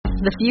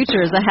The future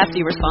is a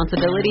hefty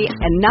responsibility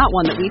and not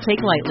one that we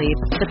take lightly.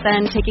 But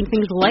then taking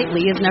things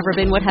lightly has never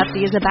been what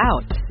Hefty is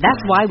about. That's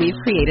why we've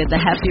created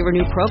the Hefty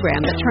Renew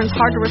program that turns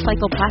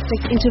hard-to-recycle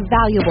plastics into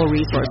valuable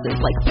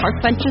resources like park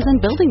benches and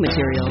building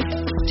materials.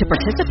 To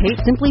participate,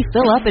 simply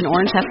fill up an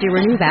orange Hefty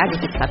Renew bag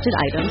with accepted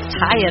items,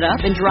 tie it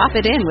up, and drop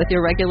it in with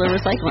your regular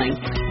recycling.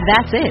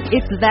 That's it.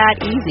 It's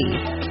that easy.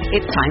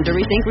 It's time to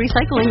rethink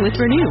recycling with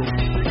Renew.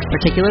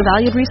 Particular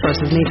valued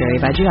resources may vary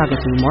by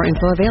geography. More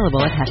info available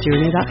at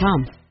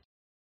heftyrenew.com.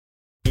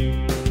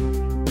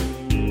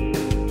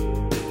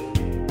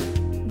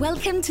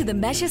 Welcome to the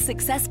Measure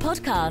Success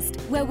podcast,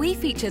 where we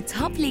feature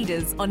top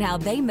leaders on how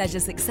they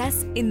measure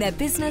success in their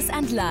business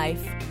and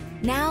life.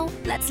 Now,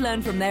 let's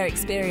learn from their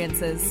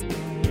experiences.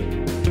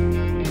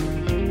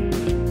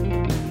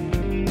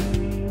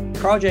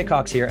 Carl J.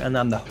 Cox here, and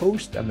I'm the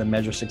host of the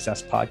Measure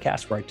Success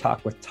podcast, where I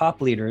talk with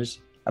top leaders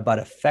about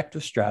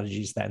effective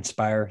strategies that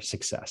inspire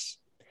success.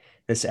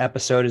 This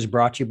episode is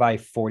brought to you by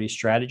 40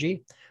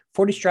 Strategy.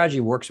 40 Strategy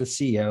works with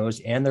CEOs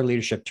and their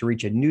leadership to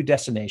reach a new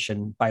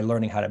destination by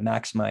learning how to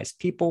maximize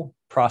people,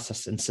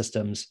 process, and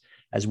systems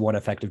as one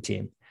effective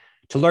team.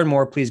 To learn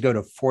more, please go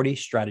to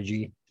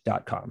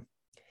 40strategy.com.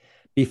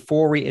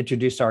 Before we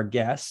introduce our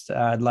guest,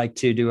 I'd like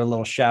to do a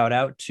little shout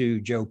out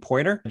to Joe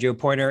Pointer. Joe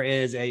Pointer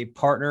is a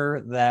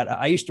partner that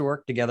I used to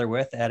work together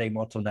with at a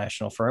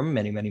multinational firm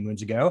many, many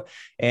moons ago.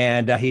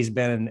 And he's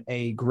been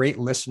a great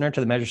listener to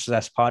the Measure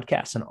Success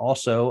podcast and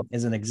also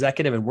is an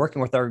executive and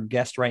working with our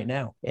guest right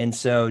now. And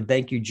so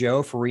thank you,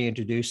 Joe, for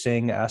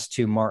reintroducing us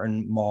to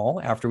Martin Mull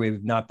after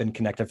we've not been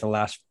connected for the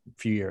last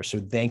few years. So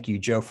thank you,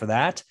 Joe, for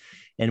that.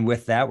 And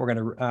with that, we're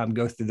going to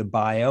go through the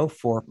bio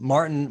for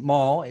Martin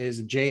Mull. Is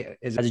a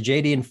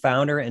JD and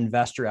founder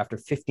investor after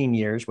 15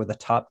 years with a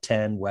top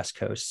 10 West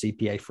Coast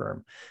CPA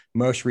firm.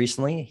 Most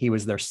recently, he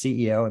was their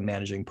CEO and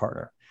managing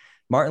partner.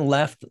 Martin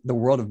left the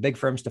world of big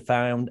firms to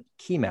found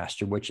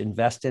Keymaster, which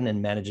invests in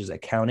and manages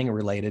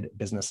accounting-related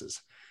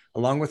businesses.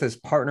 Along with his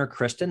partner,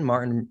 Kristen,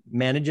 Martin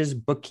manages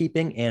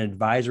bookkeeping and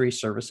advisory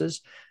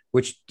services,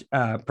 which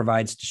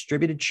provides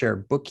distributed share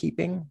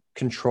bookkeeping,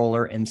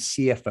 controller, and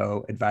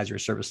CFO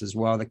advisory services,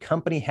 while the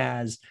company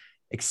has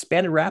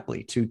expanded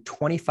rapidly to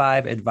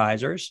 25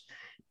 advisors,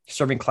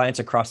 serving clients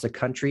across the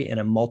country in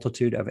a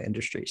multitude of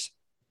industries.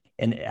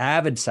 An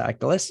avid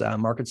cyclist,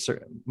 Martin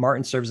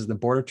serves as the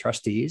board of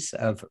trustees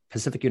of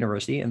Pacific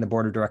University and the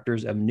board of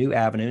directors of New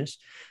Avenues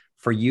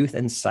for Youth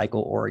and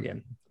Cycle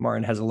Oregon.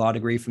 Martin has a law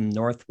degree from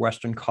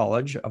Northwestern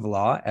College of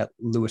Law at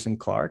Lewis and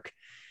Clark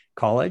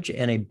College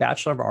and a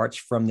Bachelor of Arts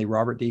from the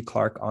Robert D.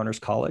 Clark Honors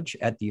College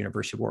at the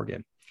University of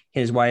Oregon.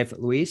 His wife,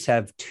 Louise,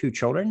 have two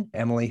children,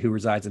 Emily, who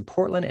resides in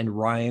Portland, and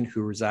Ryan,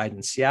 who resides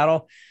in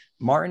Seattle.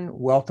 Martin,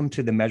 welcome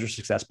to the Measure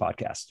Success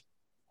podcast.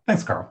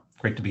 Thanks, Carl.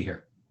 Great to be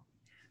here.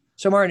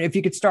 So, Martin, if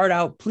you could start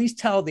out, please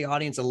tell the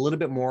audience a little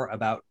bit more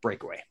about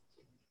Breakaway.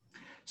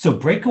 So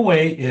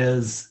Breakaway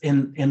is,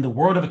 in the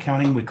world of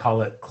accounting, we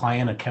call it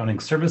client accounting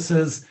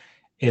services.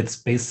 It's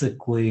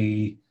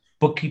basically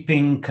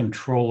bookkeeping,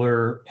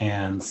 controller,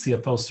 and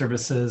CFO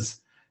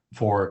services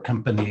for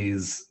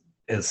companies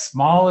as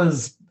small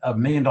as $1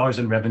 million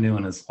in revenue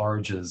and as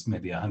large as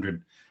maybe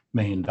 $100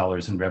 million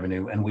in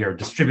revenue. And we are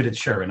distributed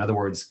share. In other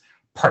words,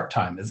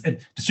 part-time.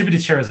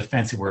 Distributed share is a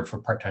fancy word for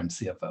part-time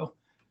CFO.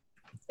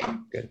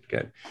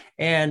 Good.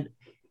 And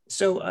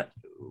so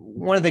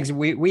one of the things,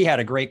 we had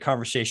a great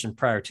conversation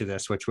prior to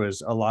this, which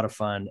was a lot of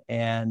fun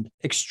and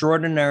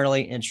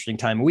extraordinarily interesting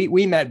time.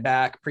 We met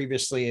back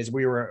previously as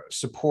we were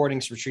supporting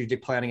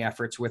strategic planning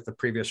efforts with the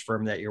previous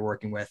firm that you're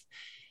working with.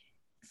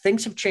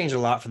 Things have changed a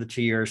lot for the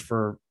 2 years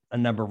for a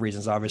number of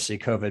reasons, obviously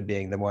COVID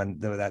being the one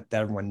that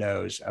everyone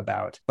knows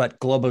about, but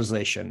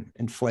globalization,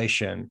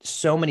 inflation,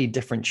 so many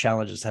different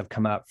challenges have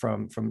come up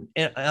from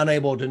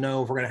unable to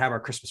know if we're going to have our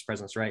Christmas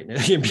presents, right?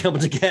 You'll be able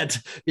to get,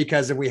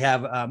 because we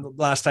have,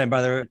 last time,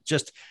 by the way,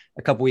 just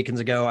a couple weekends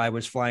ago, I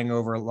was flying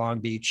over Long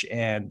Beach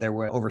and there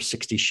were over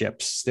 60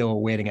 ships still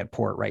waiting at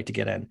port, right, to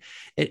get in.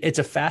 It's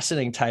a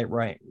fascinating type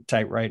right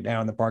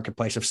now in the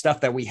marketplace of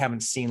stuff that we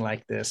haven't seen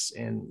like this.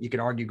 And you could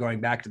argue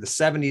going back to the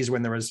 70s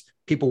when there was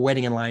people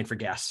waiting in line for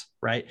gas,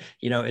 right?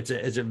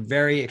 It's a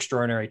very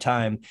extraordinary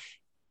time.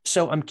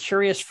 So I'm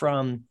curious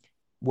from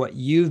what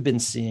you've been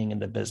seeing in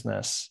the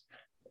business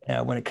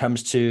when it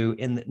comes to,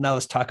 now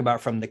let's talk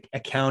about from the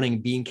accounting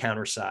bean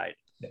counter side.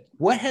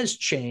 What has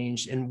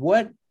changed and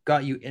what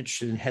got you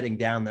interested in heading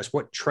down this?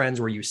 What trends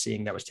were you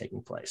seeing that was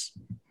taking place?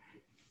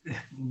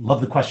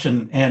 Love the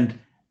question. And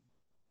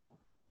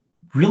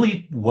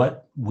really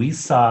what we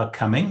saw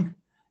coming,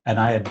 and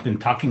I had been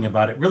talking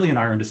about it really in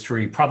our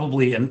industry,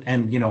 probably, and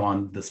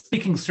on the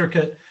speaking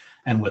circuit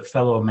and with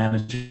fellow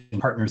managing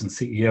partners and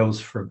CEOs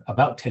for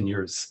about 10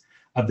 years,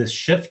 of this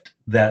shift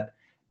that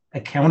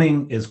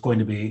accounting is going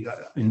to be,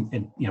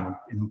 in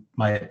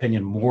my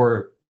opinion,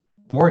 more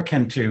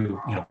akin to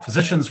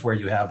positions where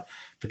you have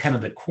the kind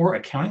of the core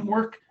accounting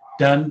work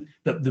done,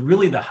 the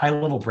really the high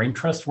level brain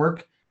trust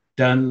work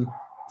done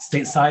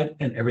stateside,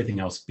 and everything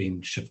else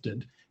being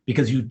shifted,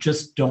 because you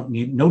just don't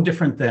need, no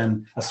different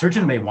than a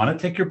surgeon may want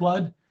to take your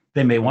blood,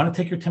 they may want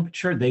to take your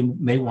temperature, they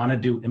may want to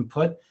do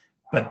input,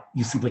 but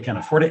you simply can't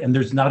afford it. And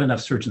there's not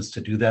enough surgeons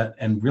to do that.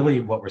 And really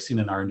what we're seeing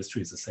in our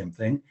industry is the same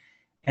thing.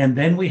 And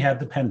then we had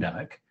the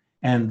pandemic.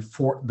 And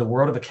for the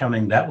world of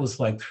accounting, that was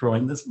like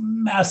throwing this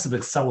massive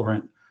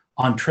accelerant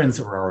on trends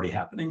that were already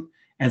happening.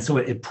 And so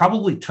it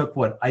probably took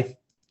what I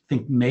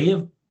think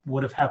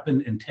would have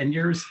happened in 10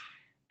 years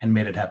and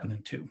made it happen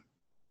in 2.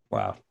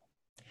 Wow.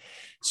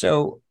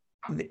 So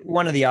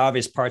one of the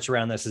obvious parts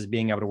around this is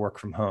being able to work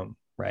from home,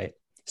 right?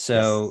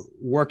 So yes.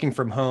 Working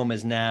from home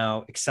is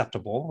now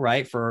acceptable,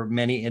 right? For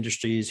many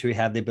industries who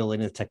have the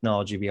ability and the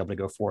technology to be able to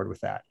go forward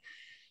with that.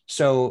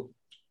 So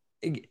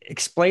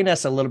explain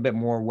us a little bit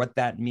more what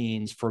that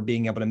means for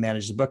being able to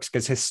manage the books.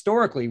 Because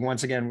historically,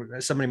 once again,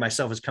 somebody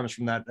myself who comes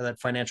from that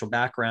financial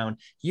background,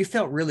 you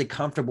felt really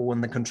comfortable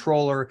when the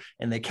controller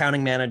and the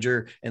accounting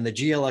manager and the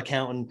GL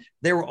accountant,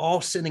 they were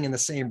all sitting in the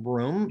same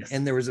room. Yes.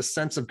 And there was a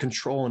sense of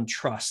control and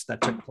trust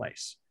that took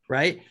place,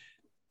 right?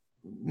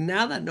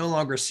 Now that no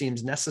longer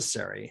seems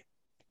necessary.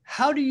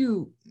 How do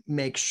you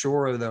make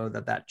sure, though,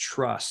 that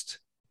trust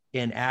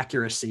and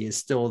accuracy is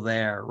still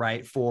there,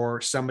 right? For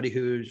somebody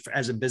who,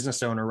 as a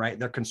business owner, right,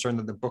 they're concerned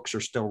that the books are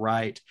still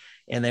right.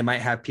 And they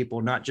might have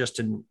people not just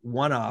in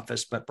one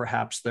office, but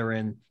perhaps they're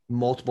in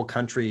multiple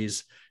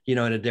countries, in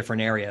a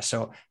different area.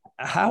 So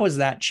how has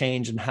that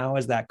changed and how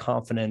has that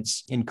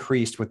confidence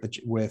increased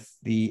with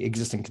the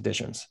existing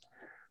conditions?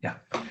 Yeah.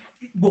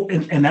 Well,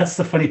 and that's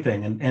the funny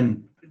thing.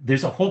 And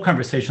there's a whole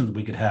conversation that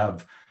we could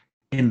have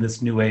in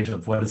this new age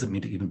of what does it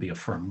mean to even be a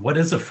firm? What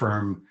is a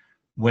firm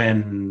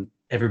when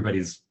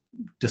everybody's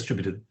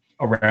distributed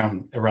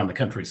around the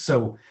country?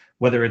 So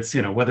whether it's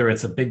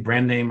a big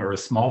brand name or a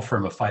small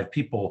firm of 5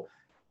 people,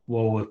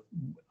 well,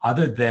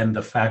 other than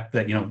the fact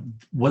that,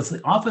 was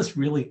the office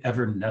really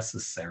ever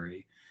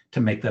necessary to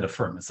make that a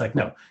firm? It's like,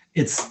 no,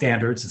 it's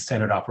standards, it's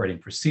standard operating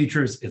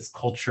procedures, it's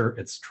culture,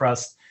 it's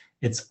trust,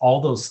 it's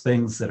all those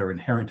things that are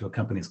inherent to a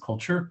company's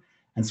culture.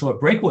 And so at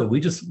Breakaway,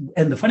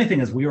 and the funny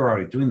thing is we were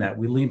already doing that.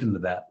 We leaned into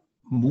that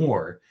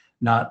more,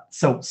 not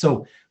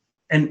so,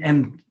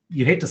 and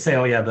you hate to say,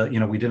 oh yeah,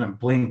 we didn't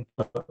blink,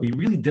 but we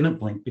really didn't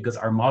blink because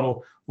our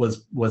model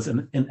was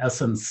in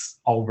essence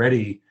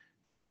already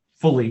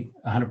fully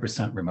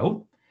 100%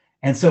 remote.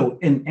 And so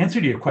in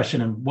answer to your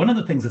question, and one of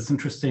the things that's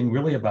interesting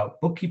really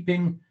about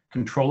bookkeeping,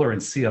 controller,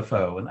 and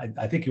CFO, and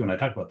I think you and I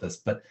talked about this,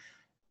 but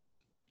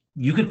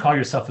you could call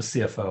yourself a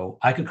CFO.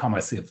 I could call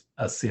myself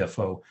a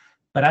CFO.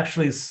 But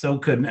actually so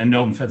could, and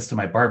no offense to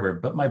my barber,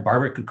 but my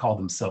barber could call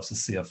themselves a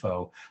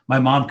CFO. My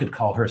mom could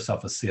call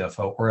herself a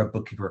CFO or a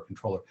bookkeeper or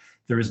controller.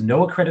 There is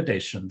no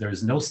accreditation. There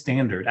is no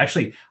standard.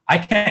 Actually, I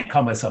can't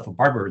call myself a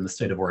barber in the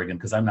state of Oregon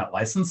because I'm not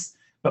licensed,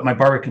 but my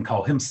barber can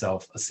call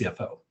himself a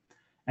CFO.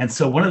 And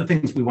so one of the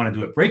things we want to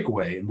do at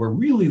Breakaway, and we're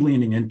really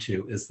leaning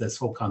into, is this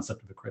whole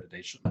concept of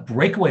accreditation. A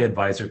Breakaway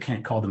advisor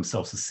can't call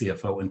themselves a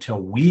CFO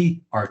until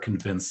we are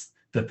convinced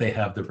that they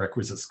have the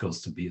requisite skills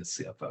to be a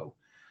CFO.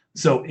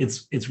 So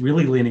it's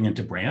really leaning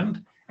into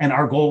brand. And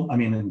our goal,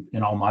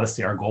 in all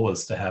modesty, our goal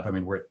is to have,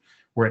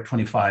 we're at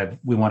 25,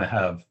 we want to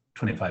have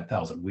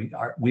 25,000.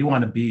 We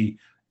want to be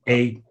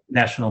a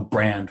national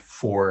brand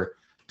for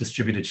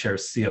distributed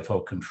shares,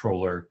 CFO,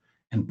 controller,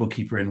 and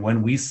bookkeeper. And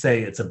when we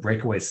say it's a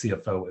Breakaway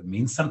CFO, it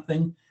means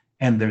something,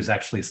 and there's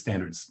actually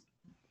standards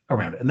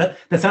around it. And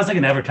that sounds like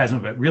an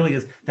advertisement, but it really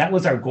is. That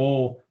was our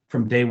goal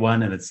from day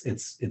one, and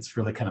it's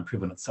really kind of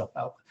proven itself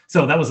out.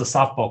 So that was a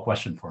softball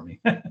question for me.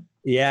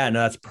 Yeah,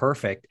 no, that's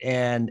perfect.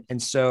 And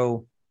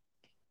so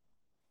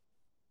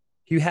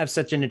you have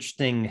such an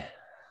interesting,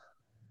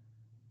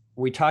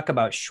 we talk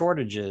about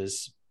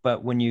shortages,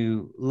 but when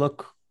you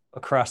look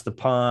across the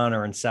pond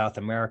or in South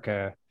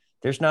America,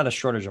 there's not a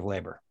shortage of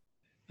labor.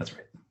 That's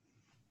right.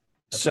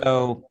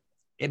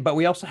 But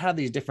we also have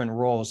these different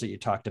roles that you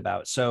talked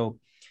about. So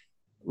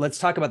let's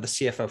talk about the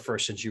CFO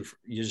first, since you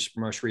just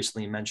most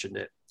recently mentioned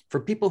it. For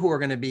people who are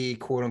going to be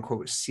quote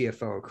unquote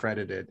CFO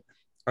accredited,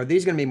 are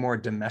these going to be more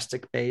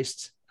domestic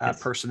based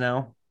Yes.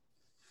 personnel?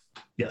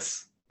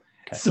 Yes.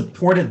 Okay.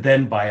 Supported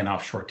then by an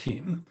offshore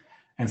team.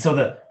 And so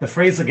the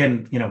phrase,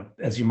 again,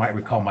 as you might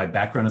recall, my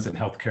background is in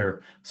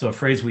healthcare. So a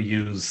phrase we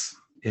use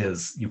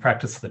is you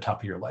practice at the top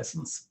of your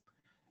license.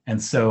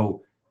 And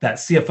so that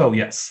CFO,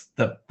 yes,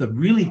 the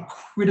really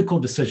critical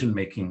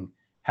decision-making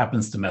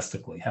happens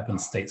domestically,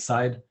 happens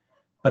stateside.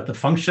 But the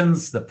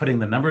functions, the putting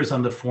the numbers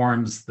on the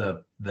forms,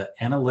 the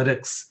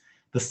analytics,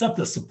 the stuff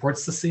that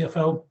supports the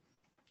CFO,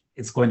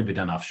 it's going to be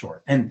done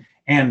offshore. And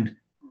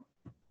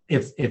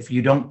if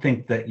you don't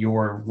think that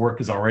your work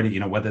is already,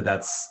 whether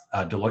that's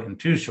Deloitte and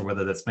Touche or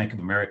whether that's Bank of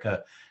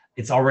America,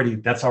 that's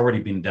already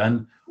been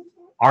done.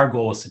 Our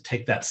goal is to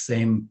take that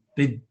same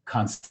big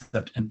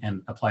concept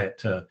and apply it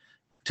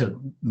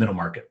to middle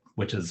market,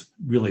 which is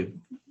really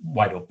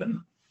wide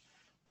open.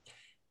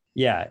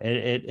 Yeah,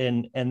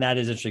 and that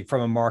is interesting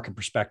from a market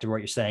perspective.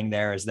 What you're saying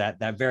there is that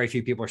very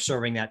few people are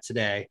serving that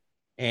today,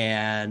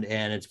 and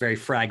it's very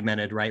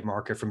fragmented, right,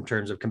 market from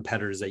terms of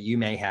competitors that you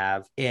may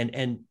have.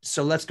 And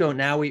so let's go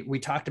now. We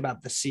talked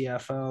about the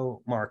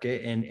CFO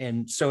market,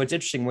 and so it's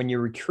interesting when you're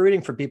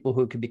recruiting for people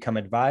who could become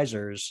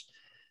advisors.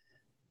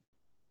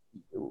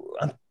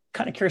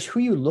 kind of curious who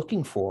you're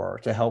looking for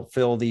to help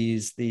fill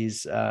these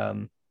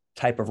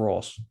type of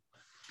roles.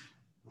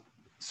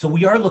 So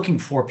we are looking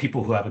for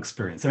people who have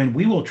experience. I mean,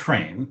 we will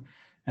train.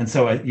 And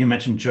so you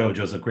mentioned Joe.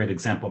 Joe's a great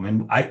example. I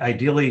mean,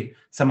 ideally,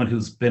 someone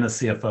who's been a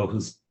CFO,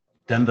 who's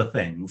done the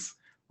things,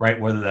 right?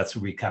 Whether that's a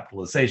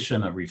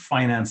recapitalization, a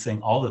refinancing,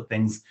 all the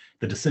things,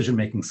 the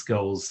decision-making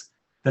skills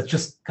that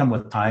just come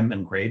with time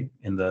and grade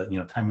in the,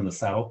 time in the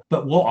saddle.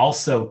 But we'll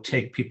also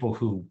take people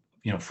who,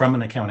 from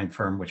an accounting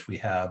firm, which we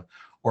have,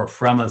 or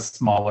from a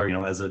smaller,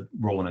 as a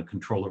role in a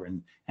controller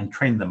and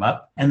train them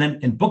up. And then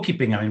in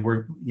bookkeeping, I mean,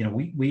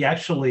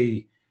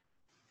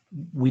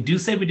 we do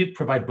say we do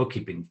provide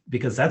bookkeeping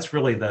because that's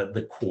really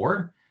the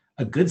core.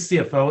 A good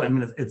CFO, I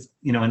mean, it's,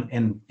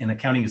 in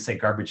accounting, you say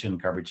garbage in,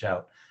 garbage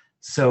out.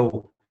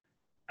 So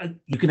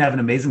you can have an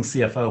amazing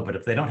CFO, but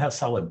if they don't have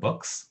solid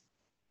books,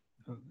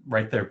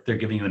 right, they're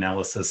giving you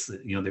analysis,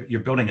 you're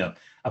building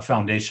a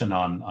foundation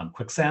on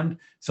quicksand.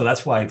 So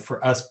that's why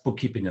for us,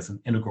 bookkeeping is an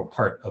integral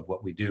part of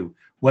what we do.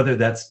 Whether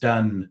that's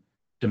done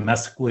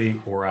domestically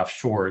or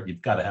offshore,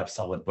 you've got to have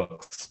solid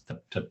books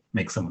to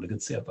make someone a good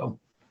CFO.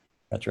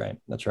 That's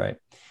right.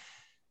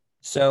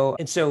 So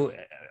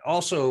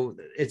also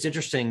it's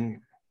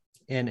interesting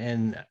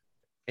in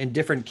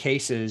different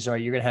cases, or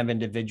you're going to have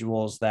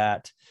individuals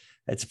that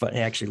it's funny.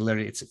 Actually,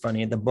 literally, it's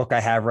funny. The book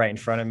I have right in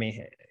front of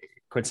me,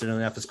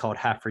 coincidentally enough, is called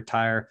Half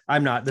Retire.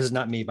 This is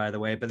not me, by the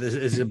way, but this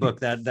is a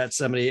book that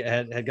somebody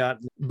had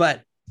gotten,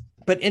 but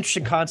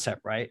interesting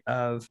concept, right?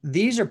 Of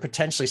these are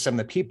potentially some of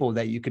the people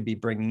that you could be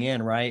bringing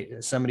in,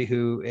 right? Somebody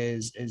who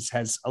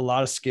has a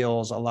lot of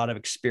skills, a lot of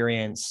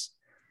experience.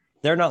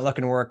 They're not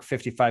looking to work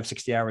 55,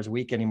 60 hours a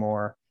week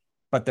anymore,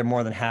 but they're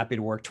more than happy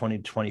to work 20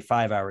 to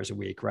 25 hours a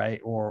week,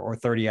 right? Or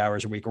 30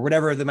 hours a week, or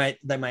whatever they might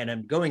end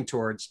up going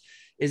towards.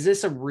 Is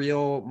this a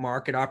real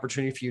market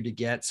opportunity for you to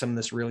get some of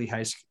this really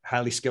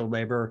highly skilled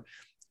labor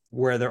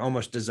where they're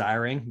almost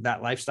desiring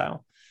that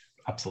lifestyle?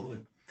 Absolutely.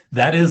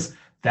 That is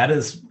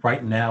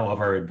right now of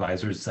our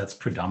advisors, that's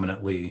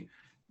predominantly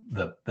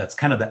that's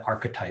kind of the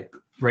archetype,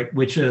 right?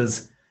 Which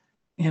is,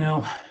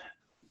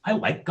 I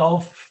like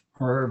golf,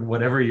 or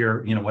whatever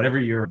your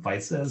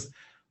advice is.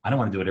 I don't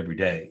want to do it every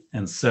day.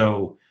 And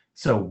so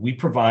we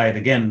provide,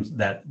 again,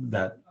 that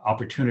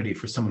opportunity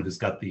for someone who's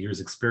got the year's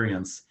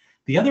experience.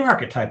 The other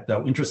archetype,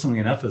 though, interestingly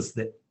enough, is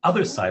the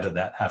other side of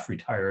that, half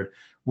retired,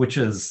 which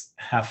is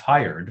half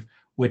hired,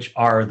 which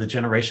are the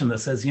generation that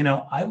says,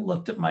 I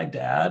looked at my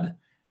dad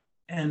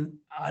and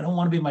I don't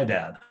want to be my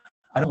dad.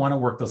 I don't want to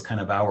work those kind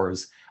of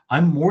hours.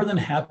 I'm more than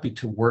happy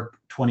to work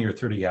 20 or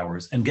 30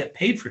 hours and get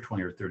paid for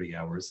 20 or 30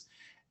 hours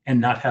and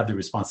not have the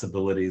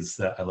responsibilities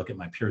that I look at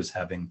my peers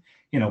having,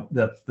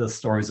 the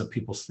stories of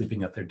people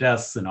sleeping at their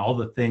desks and all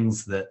the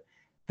things that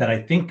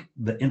I think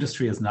the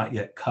industry has not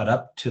yet caught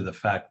up to the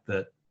fact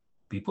that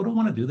people don't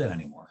want to do that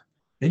anymore.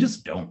 They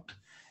just don't.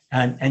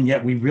 And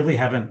yet we really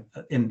haven't,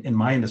 in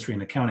my industry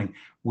in accounting,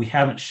 we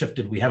haven't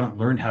shifted. We haven't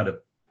learned how to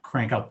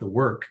crank out the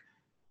work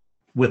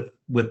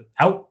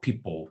without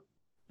people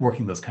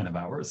working those kind of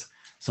hours.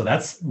 So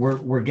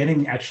we're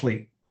getting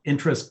actually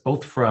interest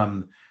both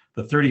from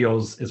the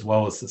 30-year-olds as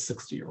well as the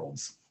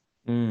 60-year-olds.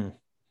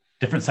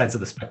 Different sides of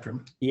the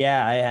spectrum.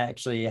 Yeah, I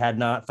actually had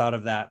not thought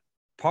of that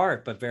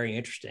part, but very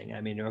interesting.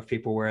 I mean, if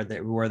people where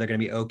they're going to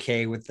be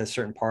okay with a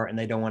certain part and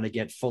they don't want to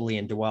get fully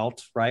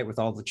indwelt, right, with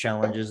all the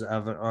challenges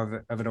of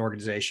an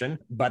organization,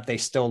 but they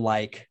still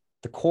like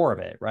the core of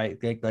it, right?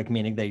 Like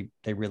meaning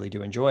they really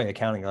do enjoy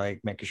accounting,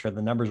 like making sure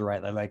the numbers are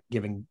right. They like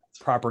giving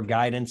proper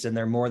guidance, and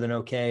they're more than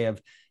okay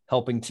of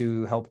helping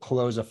to help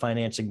close a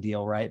financing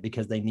deal, right?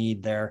 Because they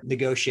need their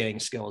negotiating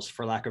skills,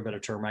 for lack of a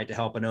better term, right? To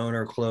help an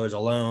owner close a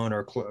loan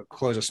or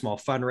close a small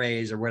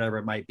fundraise or whatever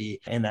it might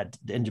be in that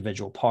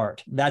individual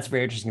part. That's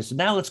very interesting. So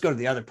now let's go to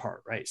the other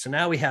part, right? So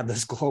now we have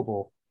this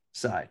global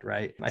side,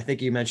 right? I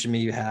think you mentioned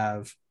you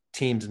have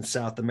teams in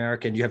South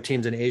America, and you have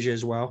teams in Asia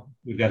as well.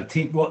 We've got a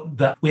team. Well,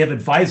 we have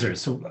advisors.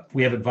 So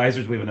we have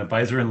advisors. We have an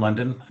advisor in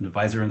London, an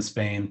advisor in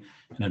Spain,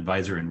 an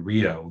advisor in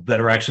Rio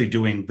that are actually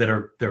doing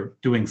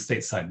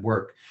stateside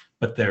work,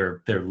 but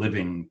they're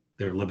living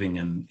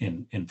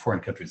in foreign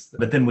countries.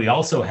 But then we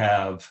also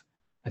have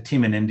a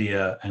team in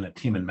India and a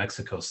team in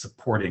Mexico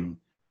supporting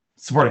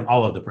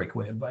all of the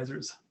breakaway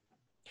advisors.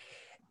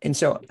 And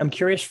so I'm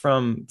curious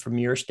from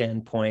your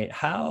standpoint,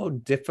 how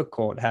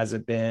difficult has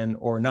it been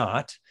or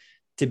not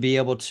to be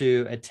able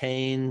to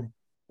attain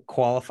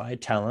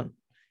qualified talent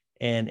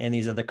in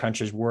these other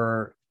countries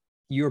where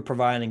you are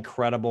providing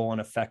incredible and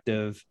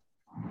effective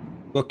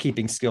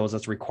bookkeeping skills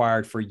that's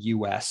required for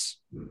U.S.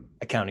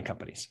 accounting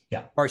companies?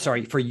 Yeah. Or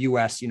sorry, for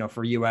U.S.,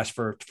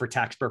 for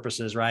tax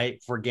purposes,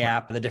 right? For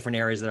GAAP, the different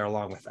areas that are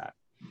along with that.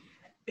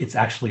 It's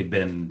actually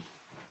been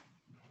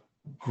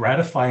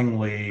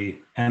gratifyingly,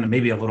 and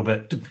maybe a little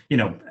bit,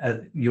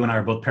 you and I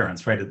are both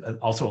parents, right?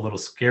 Also a little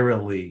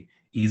scarily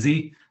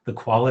easy. The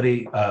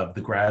quality of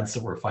the grads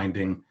that we're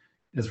finding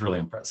is really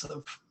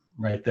impressive,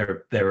 right?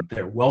 They're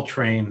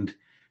well-trained,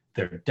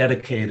 they're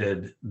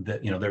dedicated,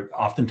 they're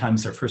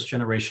oftentimes their first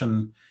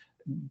generation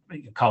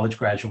college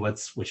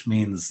graduates, which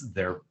means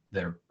they're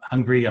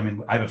hungry. I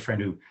mean, I have a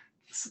friend who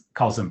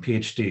calls them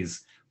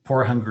PhDs,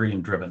 poor, hungry,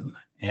 and driven.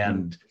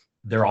 And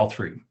they're all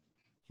three.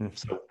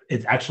 So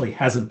it actually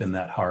hasn't been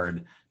that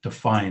hard to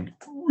find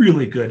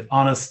really good,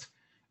 honest,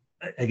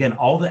 again,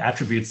 all the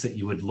attributes that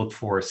you would look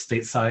for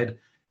stateside,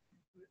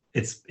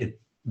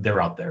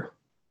 they're out there.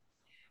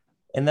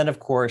 And then of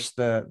course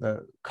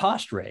the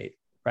cost rate,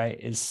 right,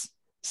 is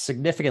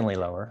significantly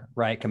lower,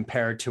 right,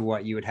 compared to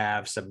what you would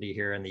have somebody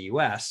here in the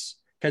US.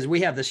 Because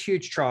we have this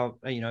huge trial,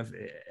 if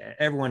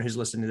everyone who's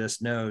listening to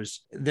this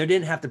knows, they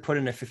didn't have to put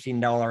in a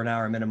 $15 an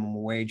hour minimum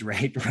wage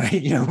rate,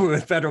 right?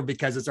 With federal,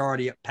 because it's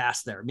already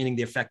past there, meaning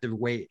the effective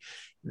wage.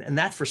 And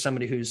that's for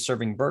somebody who's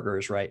serving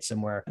burgers, right,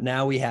 somewhere.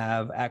 Now we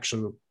have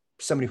actually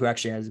somebody who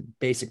actually has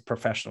basic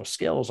professional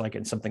skills, like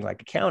in something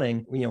like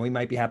accounting, we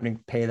might be having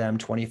to pay them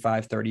 $25,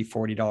 $30,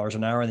 $40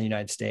 an hour in the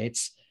United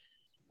States.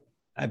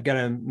 I've got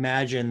to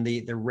imagine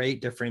the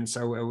rate difference.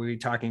 So are we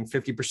talking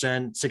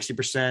 50%,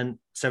 60%,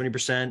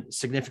 70%,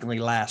 significantly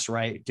less,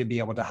 right? To be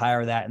able to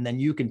hire that. And then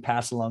you can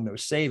pass along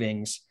those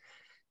savings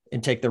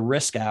and take the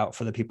risk out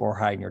for the people who are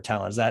hiring your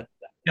talent. Is that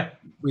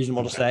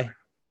reasonable to say?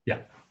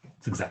 Yeah,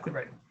 that's exactly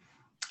right.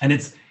 And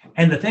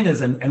the thing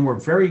is, and we're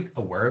very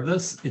aware of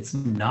this, it's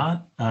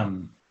not,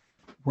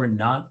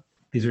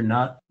 these are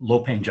not low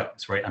paying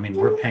jobs, right? I mean,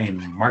 we're paying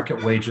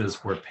market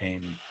wages, we're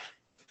paying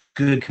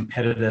good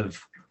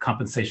competitive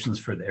compensations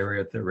for the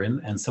area that they're in.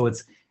 And so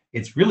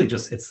it's really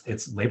just,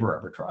 it's labor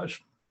arbitrage,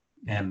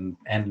 and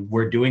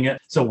we're doing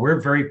it. So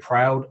we're very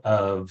proud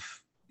of,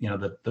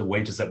 the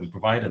wages that we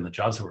provide and the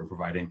jobs that we're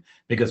providing,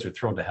 because we're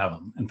thrilled to have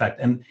them. In fact,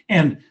 and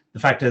the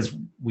fact is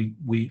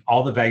we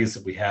all the values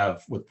that we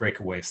have with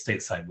Breakaway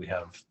stateside, we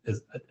have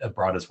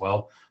abroad as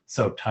well.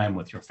 So time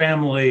with your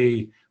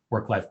family,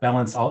 work-life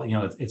balance, all,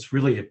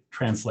 it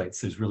translates.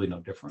 There's really no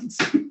difference.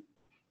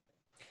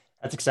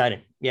 That's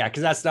exciting. Yeah,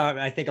 because that's not,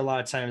 I think a lot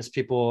of times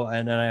people,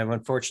 and I've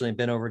unfortunately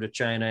been over to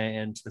China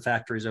and to the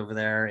factories over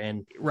there,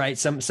 and right,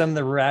 some of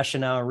the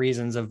rationale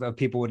reasons of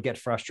people would get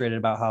frustrated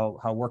about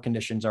how work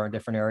conditions are in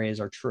different areas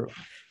are true.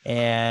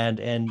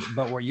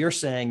 But what you're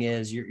saying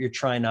is you're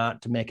trying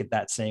not to make it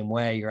that same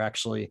way. You're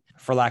actually,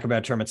 for lack of a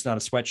better term, it's not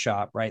a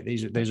sweatshop, right?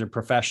 These are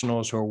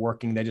professionals who are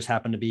working. They just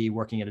happen to be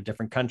working in a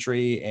different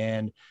country.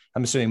 And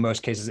I'm assuming in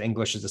most cases,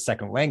 English is a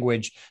second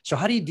language. So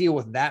how do you deal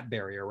with that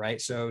barrier, right?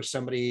 So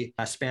somebody,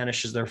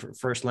 Spanish is their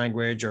first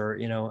language, or,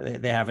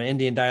 they have an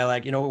Indian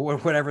dialect,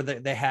 whatever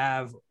they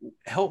have.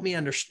 Help me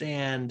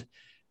understand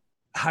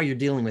how you're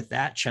dealing with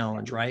that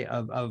challenge, right?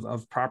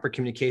 Of proper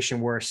communication,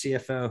 where a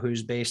CFO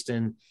who's based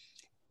in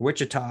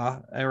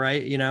Wichita,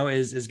 right,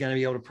 is going to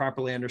be able to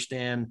properly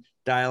understand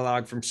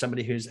dialogue from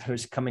somebody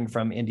who's coming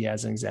from India,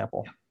 as an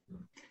example.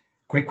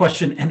 Great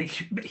question. And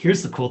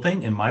here's the cool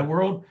thing: in my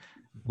world,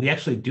 we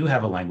actually do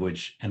have a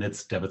language, and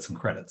it's debits and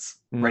credits,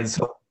 right?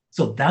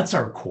 So that's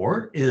our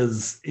core.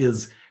 Is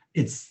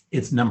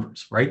it's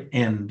numbers, right?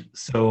 And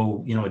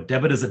so a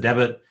debit is a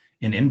debit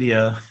in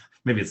India.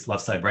 Maybe it's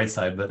left side, right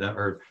side, but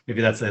or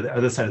maybe that's the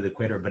other side of the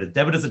equator. But a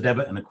debit is a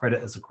debit, and a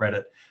credit is a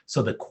credit.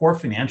 So the core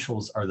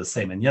financials are the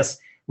same. And yes,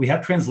 we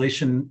have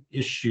translation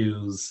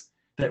issues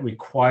that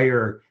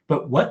require,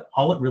 but what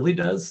all it really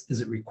does is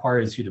it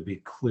requires you to be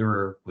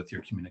clearer with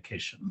your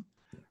communication,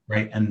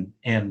 right?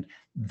 And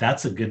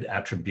that's a good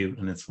attribute.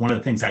 And it's one of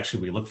the things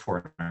actually we look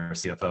for in our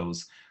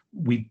CFOs.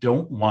 We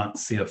don't want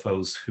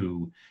CFOs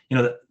who,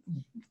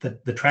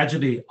 the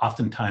tragedy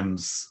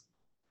oftentimes,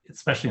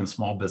 especially in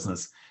small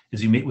business,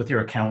 is you meet with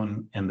your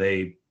accountant and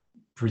they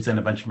present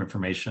a bunch of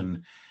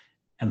information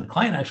and the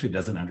client actually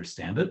doesn't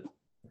understand it,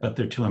 but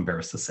they're too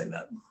embarrassed to say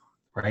that,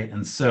 right?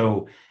 And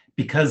so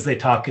because they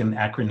talk in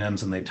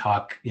acronyms and they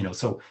talk,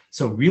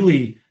 so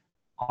really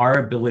our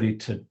ability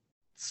to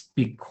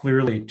speak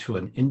clearly to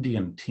an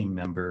Indian team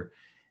member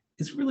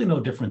is really no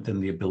different than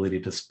the ability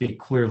to speak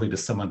clearly to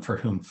someone for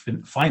whom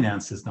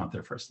finance is not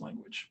their first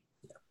language.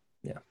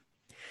 Yeah.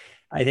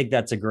 I think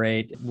that's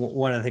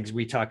one of the things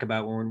we talk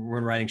about when we're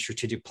writing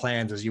strategic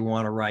plans is you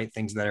want to write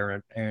things that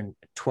are in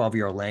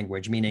 12-year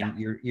language,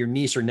 meaning your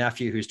niece or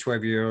nephew who's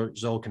 12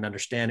 years old can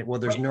understand it. Well,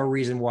 there's no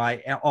reason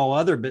why all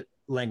other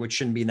language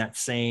shouldn't be in that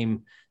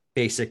same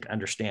basic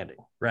understanding,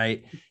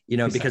 right?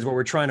 Because what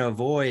we're trying to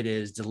avoid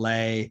is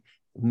delay,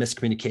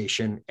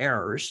 miscommunication,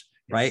 errors,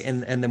 right?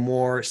 And the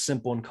more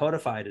simple and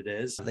codified it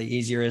is, the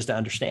easier it is to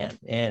understand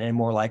and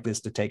more likely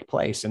it's to take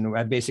place. And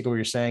basically what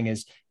you're saying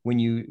is when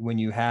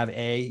you have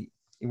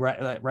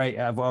right.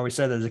 I've always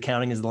said that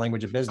accounting is the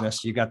language of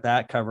business. You got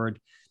that covered.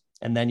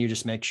 And then you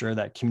just make sure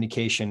that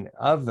communication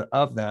of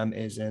them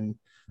is in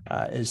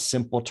as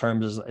simple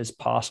terms as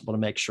possible to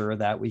make sure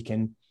that we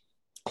can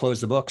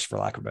close the books, for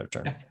lack of a better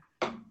term.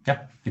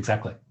 Yeah,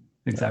 exactly.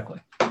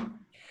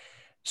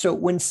 So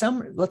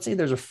let's say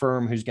there's a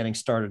firm who's getting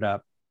started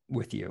up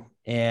with you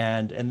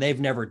and they've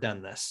never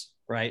done this,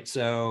 right?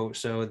 So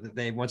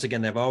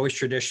they've always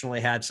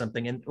traditionally had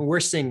something, and we're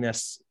seeing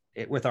this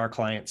with our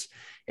clients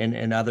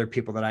and other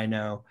people that I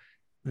know.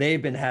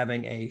 They've been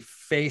having a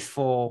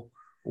faithful,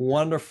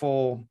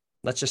 wonderful,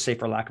 let's just say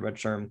for lack of a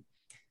better term,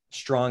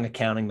 strong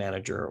accounting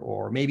manager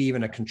or maybe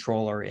even a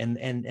controller,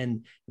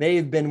 and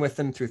they've been with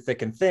them through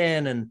thick and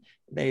thin, and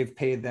they've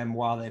paid them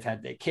while they've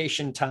had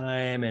vacation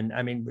time, and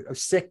I mean,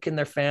 sick in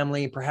their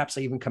family, perhaps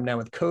they even come down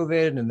with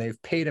COVID, and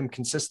they've paid them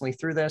consistently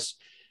through this.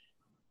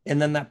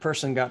 And then that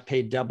person got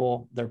paid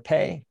double their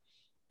pay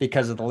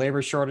because of the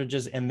labor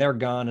shortages, and they're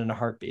gone in a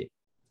heartbeat.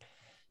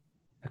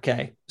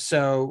 Okay,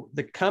 so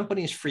the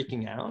company's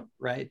freaking out,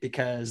 right?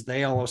 Because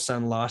they all of a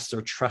sudden lost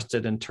their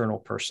trusted internal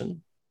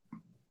person.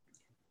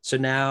 So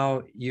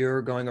now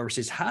you're going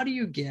overseas. How do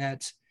you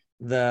get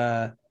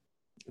the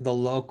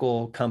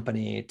local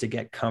company to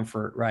get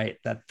comfort, right,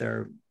 that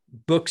their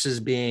books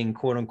is being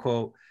quote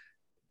unquote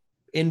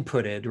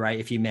inputted, right,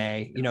 if you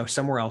may,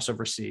 somewhere else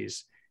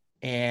overseas,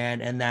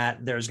 and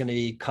that there's going to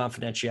be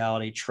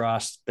confidentiality,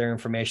 trust, their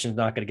information is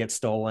not going to get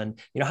stolen?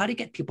 How do you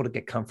get people to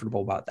get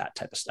comfortable about that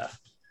type of stuff?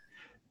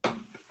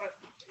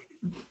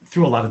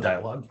 Through a lot of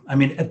dialogue. I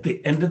mean, at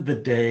the end of the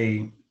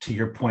day, to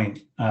your point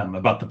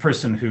about the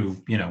person who,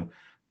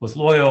 was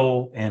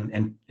loyal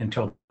and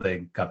until they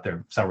got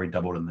their salary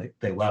doubled and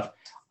they left.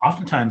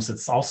 Oftentimes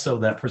it's also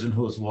that person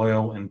who was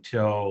loyal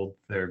until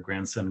their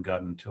grandson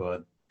got into a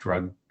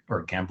drug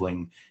or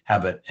gambling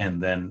habit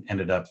and then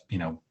ended up,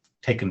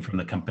 taken from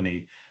the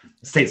company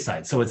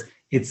stateside. So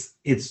it's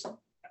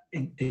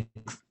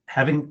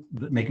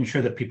making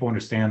sure that people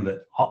understand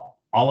that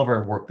all of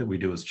our work that we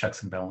do is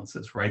checks and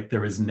balances, right?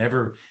 There is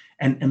never,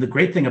 and the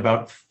great thing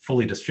about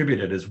fully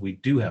distributed is we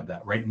do have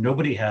that, right?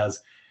 Nobody has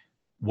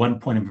one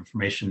point of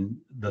information.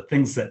 The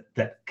things that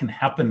can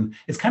happen,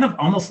 it's kind of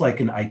almost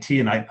like in IT,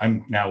 and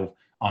I'm now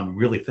on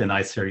really thin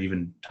ice here,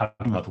 even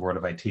talking about the word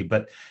of IT,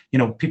 but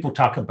people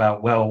talk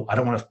about, well, I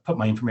don't want to put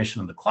my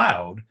information in the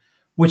cloud,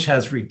 which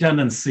has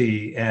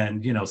redundancy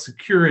and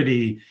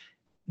security,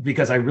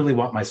 because I really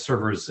want my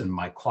servers in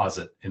my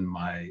closet in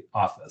my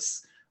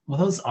office. Well,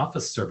 those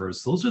office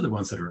servers, those are the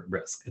ones that are at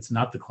risk. It's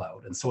not the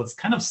cloud. And so it's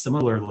kind of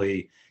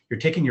similarly, you're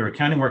taking your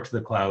accounting work to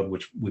the cloud,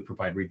 which we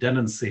provide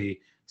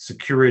redundancy,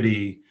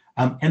 security,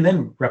 and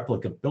then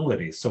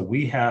replicability. So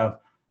we have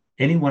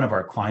any one of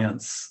our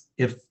clients,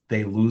 if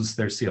they lose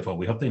their CFO,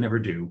 we hope they never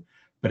do,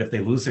 but if they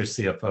lose their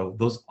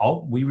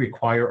CFO, we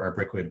require our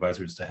Breakaway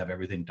advisors to have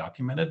everything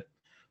documented.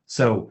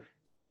 So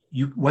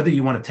whether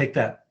you want to take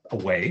that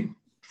away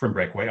from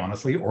Breakaway,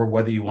 honestly, or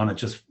whether you want to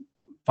just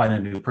find a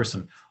new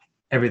person,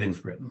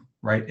 everything's written,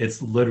 right?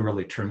 It's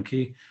literally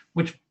turnkey,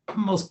 which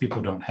most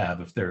people don't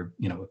have if they're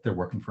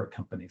working for a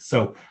company.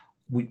 So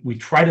we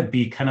try to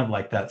be kind of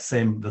like the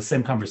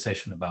same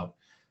conversation about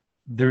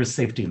there is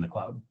safety in the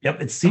cloud.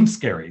 Yep, it seems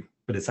scary,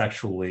 but it's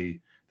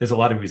actually, there's a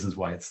lot of reasons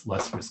why it's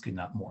less risky,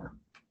 not more.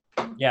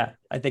 Yeah,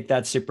 I think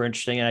that's super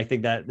interesting. And I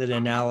think that the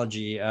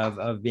analogy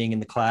of being in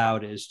the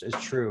cloud is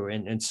true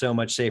and so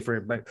much safer.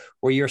 But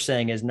what you're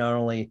saying is not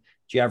only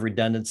do you have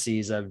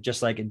redundancies of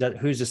just like,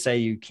 who's to say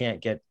you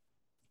can't get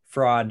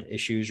fraud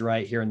issues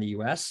right here in the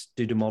US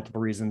due to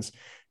multiple reasons.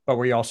 But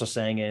what you're also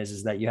saying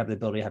is that you have the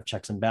ability to have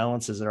checks and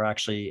balances that are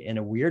actually in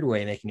a weird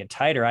way making it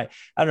tighter. I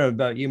don't know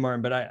about you,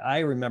 Martin, but I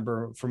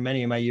remember from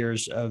many of my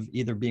years of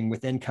either being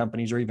within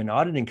companies or even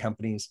auditing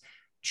companies,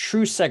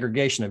 true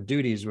segregation of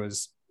duties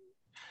was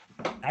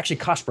actually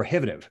cost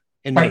prohibitive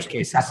in most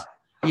cases.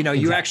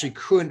 Exactly. You actually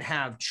couldn't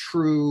have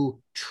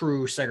true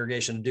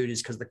segregation of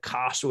duties because the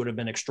cost would have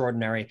been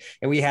extraordinary.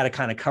 And we had to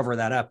kind of cover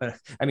that up. And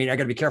I mean, I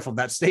got to be careful of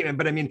that statement,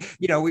 but I mean,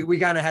 we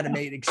kind of had to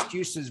make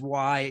excuses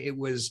why it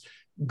was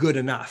good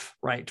enough,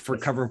 right, for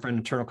covering for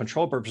internal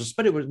control purposes,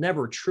 but it was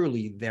never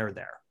truly there.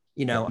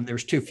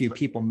 There's too few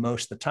people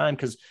most of the time,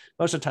 because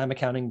most of the time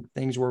accounting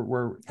things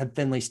had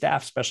thinly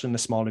staffed, especially in the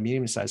small to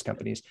medium-sized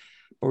companies.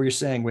 But what you're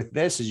saying with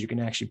this is you can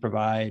actually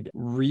provide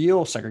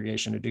real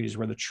segregation of duties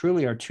where there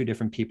truly are two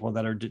different people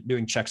that are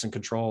doing checks and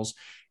controls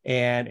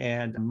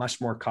and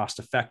much more cost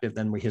effective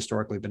than we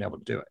historically have been able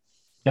to do it.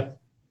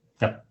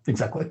 Yep,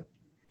 exactly.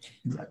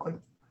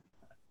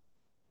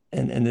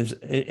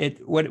 And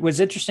what was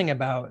interesting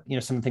about,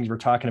 some of the things we're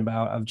talking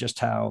about of just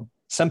how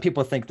some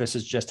people think this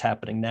is just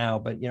happening now,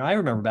 but, I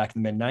remember back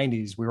in the mid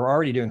 90s, we were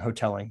already doing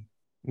hoteling,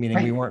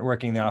 meaning we weren't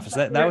working in the office.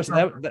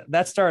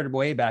 That started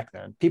way back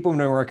then. People have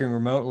been working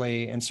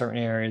remotely in certain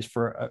areas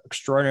for an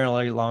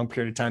extraordinarily long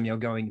period of time,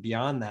 going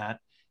beyond that.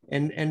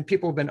 And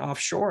people have been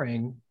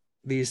offshoring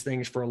these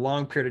things for a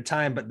long period of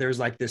time, but there's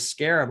like this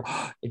scare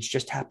of, it's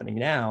just happening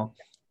now.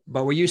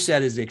 But what you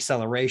said is the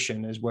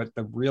acceleration is what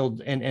the real,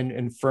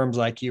 and firms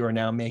like you are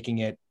now making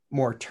it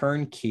more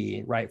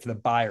turnkey, right, for the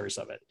buyers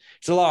of it.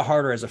 It's a lot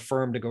harder as a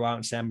firm to go out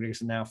and say, I'm going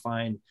to now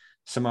find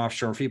some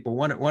offshore people.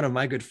 One of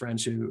my good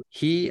friends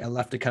he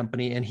left a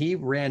company and he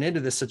ran into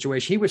this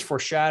situation. He was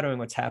foreshadowing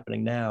what's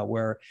happening now,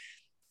 where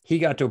he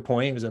got to a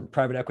point, it was a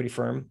private equity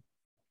firm,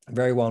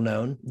 very well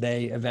known.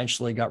 They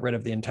eventually got rid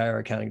of the entire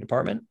accounting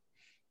department.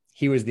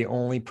 He was the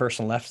only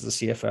person left as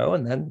the CFO,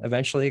 and then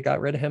eventually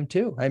got rid of him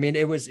too. I mean,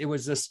 it was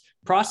this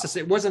process.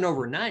 It wasn't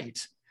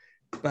overnight,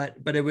 but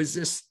it was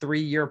this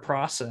 3-year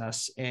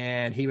process.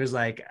 And he was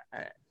like,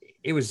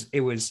 it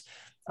was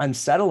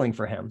unsettling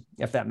for him,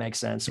 if that makes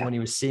sense, when he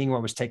was seeing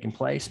what was taking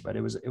place. But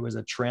it was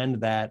a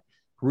trend that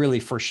really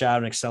foreshadow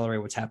and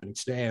accelerate what's happening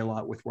today a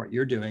lot with what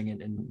you're doing.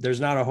 And there's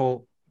not a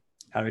whole,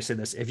 how do I say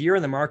this? If you're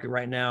in the market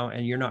right now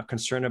and you're not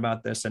concerned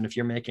about this, and if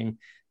you're making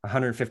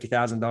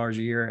 $150,000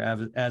 a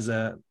year as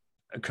a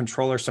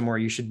controller somewhere,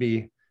 you should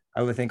be,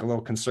 I would think, a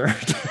little concerned.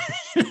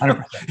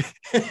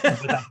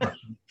 100%.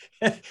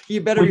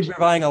 You better be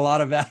providing a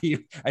lot of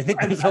value. I think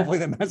that's hopefully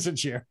the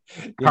message here.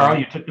 Carl,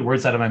 you took the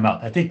words out of my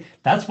mouth. I think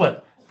that's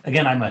what,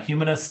 again, I'm a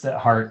humanist at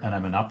heart and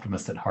I'm an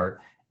optimist at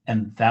heart.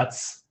 And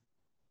that's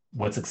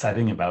what's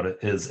exciting about it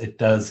is it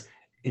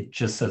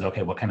just says,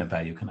 okay, what kind of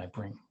value can I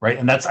bring? Right.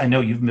 And that's, I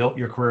know you've built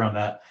your career on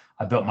that.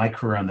 I built my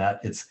career on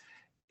that. It's,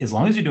 as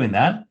long as you're doing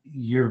that,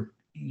 you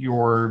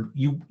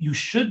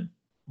should,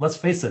 let's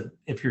face it,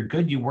 if you're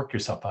good, you work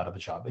yourself out of a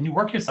job, and you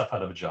work yourself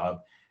out of a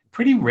job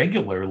pretty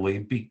regularly,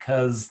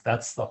 because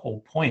that's the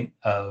whole point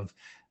of,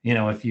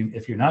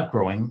 if you're not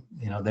growing,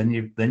 then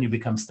you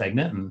become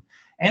stagnant,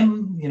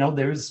 and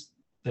there's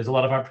a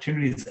lot of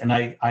opportunities. And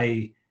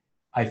I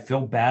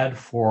feel bad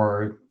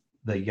for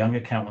the young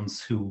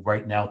accountants who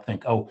right now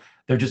think, oh,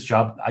 they're just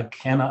I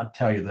cannot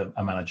tell you the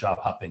amount of job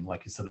hopping,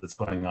 like you said, that's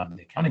going on in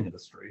the accounting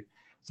industry.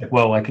 It's like,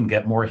 well, I can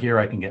get more here,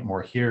 I can get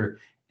more here.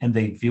 And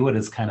they view it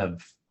as kind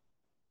of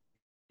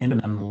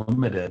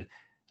unlimited.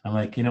 I'm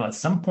like, at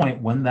some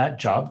point when that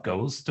job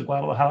goes to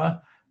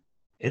Guadalajara,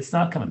 it's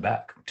not coming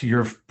back. To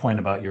your point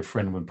about your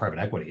friend with private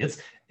equity,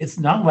 it's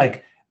not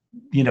like,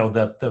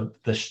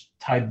 the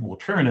tide will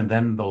turn and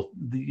then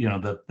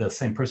the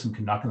same person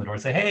can knock on the door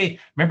and say, hey,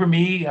 remember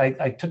me?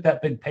 I took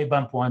that big pay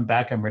bump. Well, I'm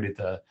back. I'm ready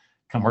to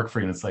come work for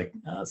you. And it's like,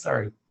 oh,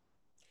 sorry.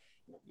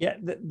 Yeah,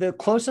 the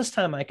closest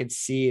time I could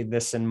see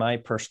this in my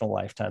personal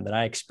lifetime that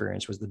I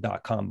experienced was the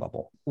 .com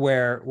bubble,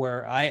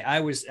 where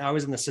I was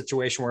in the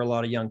situation where a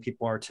lot of young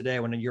people are today.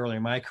 When early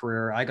in my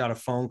career, I got a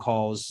phone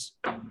calls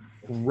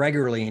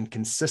regularly and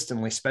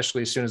consistently,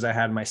 especially as soon as I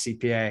had my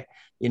CPA,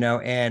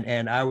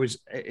 and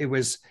it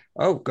was,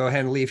 oh, go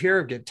ahead and leave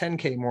here, get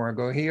 10K more,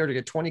 go here to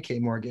get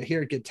 20K more, get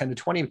here, get 10 to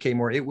 20K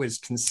more. It was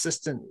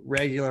consistent,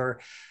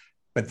 regular,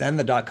 but then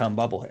the .com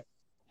bubble hit.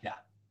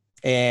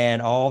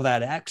 And all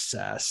that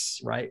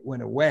excess, right,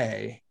 went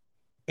away,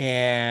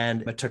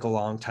 and it took a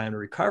long time to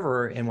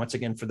recover. And once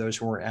again, for those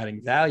who weren't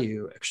adding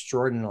value,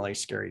 extraordinarily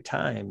scary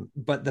time.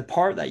 But the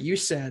part that you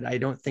said, I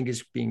don't think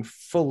is being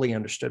fully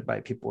understood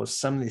by people, is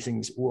some of these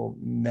things will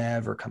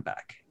never come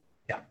back.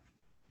 Yeah.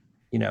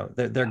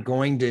 They're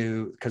going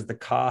to, because the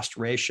cost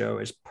ratio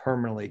is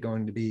permanently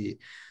going to be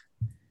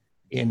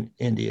in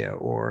India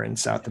or in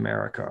South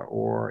America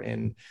or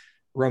in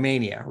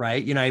Romania,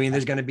 right?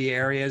 There's going to be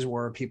areas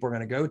where people are going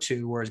to go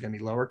to where it's going to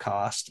be lower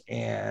cost.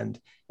 And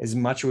as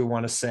much as we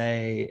want to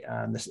say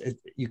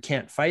you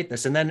can't fight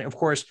this. And then, of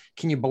course,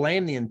 can you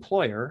blame the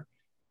employer,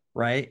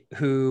 right,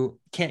 who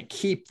can't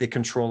keep the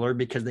controller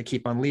because they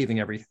keep on leaving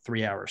every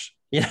 3 hours,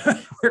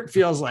 where it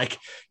feels like,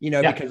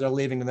 because they're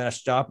leaving the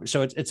next job.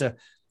 So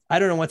I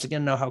don't know, once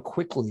again, how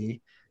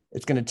quickly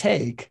it's going to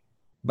take,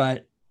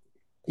 but,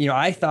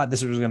 I thought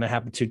this was going to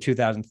happen to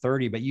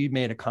 2030, but you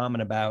made a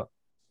comment about,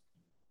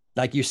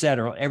 like you said,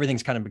 or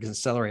everything's kind of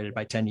accelerated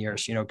by 10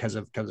 years, because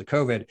of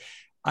COVID.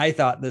 I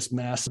thought this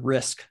massive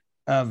risk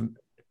of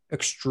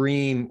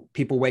extreme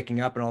people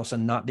waking up and all of a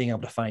sudden not being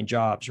able to find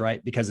jobs,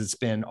 right? Because it's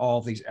been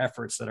all these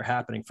efforts that are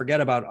happening.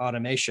 Forget about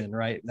automation,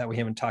 right? That we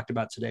haven't talked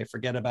about today.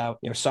 Forget about,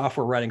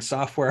 software writing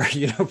software,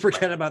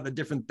 forget about the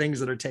different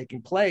things that are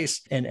taking place.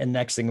 And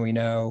next thing we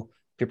know,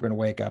 people are going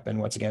to wake up and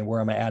once again,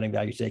 where am I adding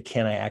value today?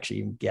 Can I actually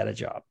even get a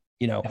job?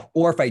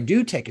 Or if I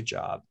do take a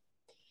job,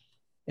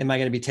 am I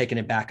going to be taking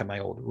it back at my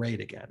old rate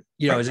again?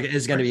 Is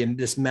it going to be in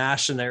this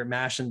mass and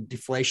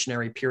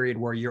deflationary period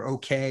where you're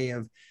okay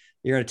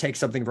you're going to take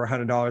something for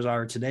 $100 an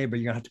hour today, but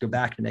you're going to have to go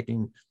back to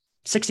making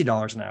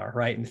 $60 an hour,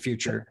 right, in the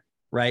future,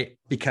 right?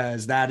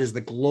 Because that is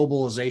the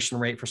globalization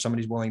rate for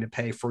somebody who's willing to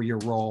pay for your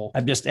role.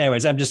 It's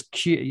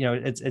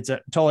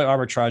a totally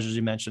arbitrage, as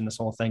you mentioned, this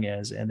whole thing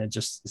is, and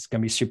it's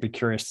going to be super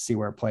curious to see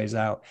where it plays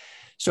out.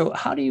 So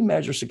how do you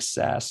measure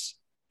success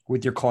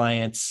with your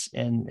clients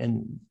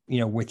and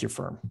with your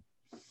firm?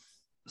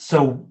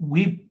 So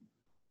we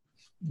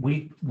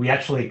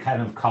actually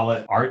kind of call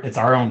it it's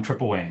our own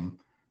triple aim.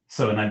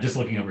 So, and I'm just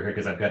looking over here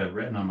because I've got it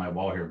written on my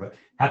wall here, but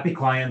happy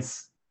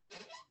clients,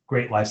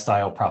 great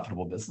lifestyle,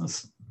 profitable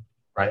business,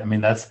 right?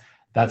 and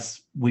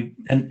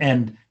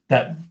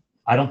that,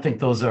 I don't think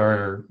those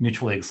are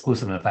mutually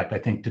exclusive. In fact, I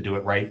think to do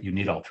it right, you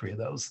need all three of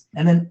those.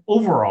 And then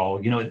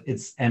overall,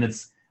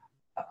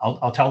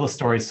 I'll tell the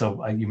story.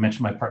 So you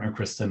mentioned my partner,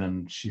 Kristen,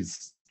 and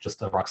she's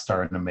just a rock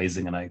star and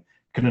amazing. And I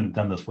couldn't have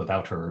done this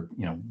without her.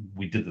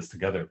 We did this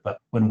together. But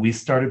when we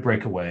started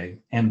Breakaway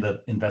and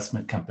the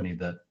investment company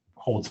that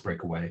holds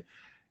Breakaway,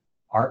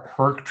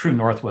 her true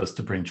north was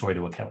to bring joy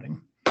to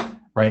accounting,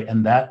 right?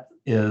 And that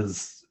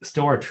is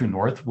still our true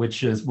north,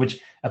 which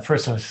at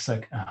first I was just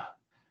like,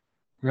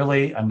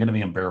 really, I'm going to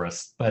be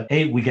embarrassed. But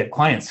we get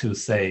clients who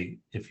say,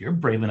 if you're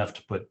brave enough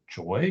to put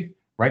joy,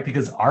 right?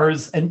 Because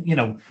ours, and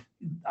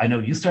I know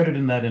you started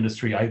in that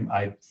industry.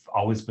 I've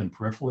always been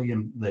peripherally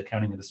in the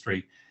accounting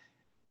industry.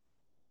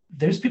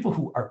 There's people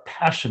who are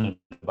passionate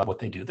about what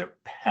they do. They're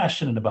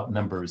passionate about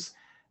numbers.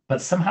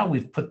 but somehow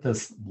we've put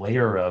this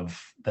layer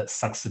of that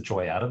sucks the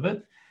joy out of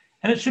it.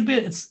 And it should be,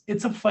 it's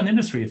a fun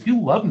industry. If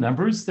you love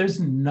numbers, there's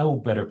no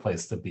better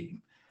place to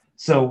be.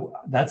 So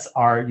that's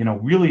our,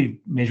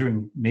 really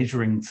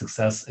measuring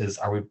success is,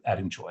 are we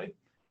adding joy,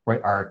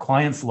 right? Are our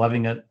clients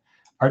loving it?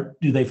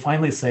 Do they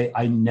finally say,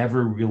 I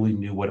never really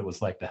knew what it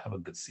was like to have a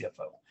good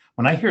CFO?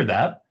 When I hear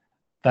that,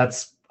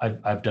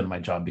 I've done my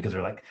job, because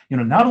they're like,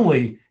 not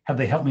only have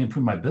they helped me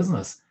improve my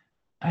business,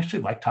 I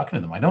actually like talking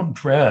to them. I don't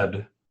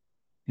dread,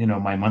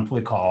 my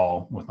monthly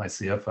call with my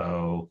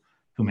CFO,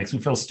 who makes me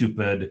feel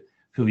stupid,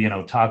 who,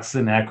 talks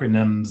in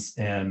acronyms,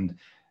 and,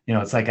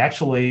 it's like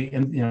actually,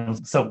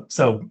 and,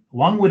 so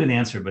long-winded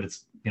answer, but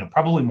it's,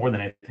 probably more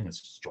than anything, it's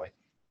just joy.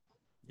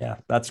 Yeah,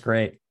 that's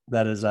great.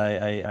 That is, I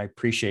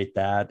appreciate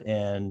that.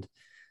 And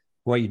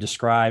what you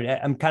described,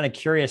 I'm kind of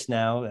curious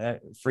now,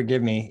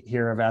 forgive me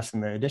here of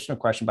asking the additional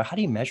question, but how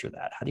do you measure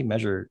that? How do you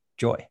measure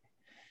joy?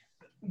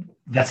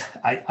 That's,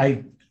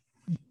 I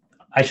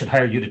should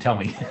hire you to tell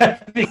me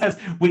because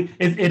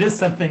it is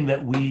something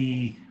that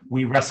we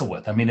wrestle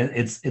with. I mean,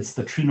 it's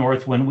the true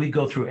north. When we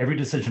go through every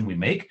decision we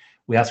make,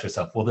 we ask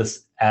ourselves, will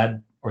this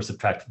add or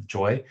subtract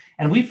joy?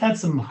 And we've had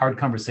some hard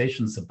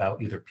conversations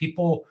about either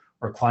people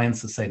or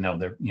clients that say, no,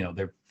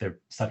 they're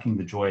sucking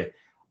the joy.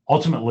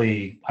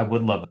 Ultimately, I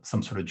would love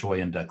some sort of joy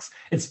index.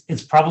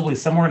 It's probably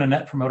somewhere in a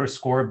net promoter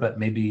score, but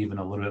maybe even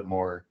a little bit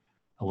more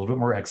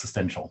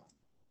existential.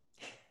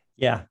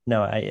 Yeah,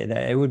 no,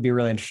 it would be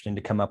really interesting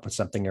to come up with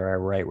something,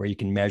 right, where you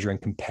can measure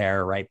and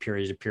compare, right,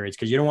 periods to periods,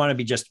 because you don't want to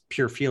be just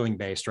pure feeling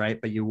based,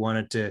 right? But you want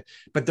it to,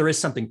 but there is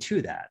something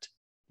to that.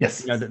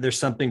 Yes. There's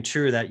something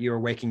true that you're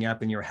waking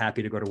up and you're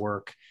happy to go to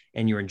work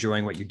and you're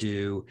enjoying what you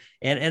do.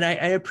 And I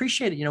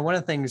appreciate it. One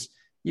of the things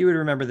you would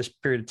remember this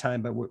period of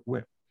time, but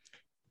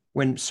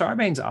when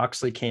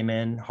Sarbanes-Oxley came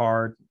in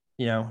hard,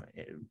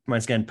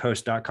 once again,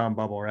 post.com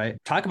bubble, right?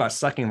 Talk about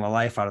sucking the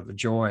life out of the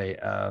joy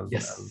of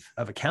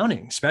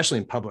accounting, especially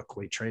in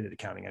publicly traded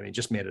accounting. I mean, it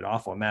just made it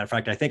awful. Matter of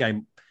fact, I think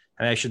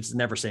I should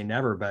never say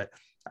never, but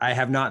I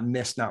have not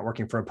missed not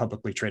working for a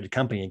publicly traded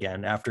company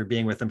again after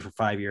being with them for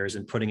 5 years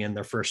and putting in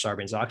their first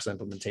Sarbanes-Oxley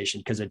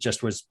implementation, because it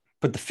just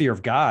put the fear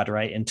of God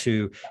right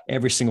into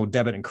every single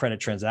debit and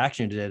credit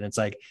transaction you did. And it's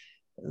like,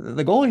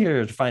 the goal here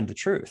is to find the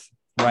truth.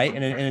 Right.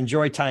 And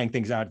enjoy tying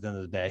things out at the end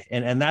of the day.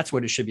 And that's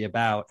what it should be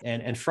about.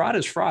 And fraud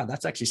is fraud.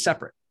 That's actually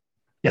separate.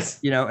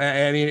 Yes.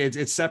 I mean,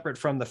 it's separate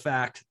from the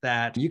fact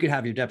that you could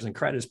have your debits and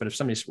credits, but if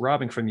somebody's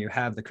robbing from you,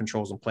 have the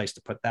controls in place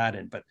to put that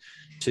in. But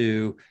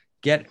to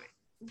get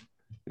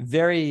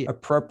very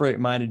appropriate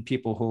minded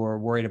people who are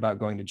worried about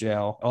going to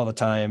jail all the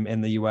time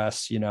in the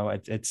US,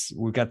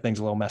 we've got things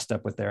a little messed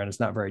up with there, and it's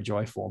not very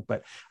joyful,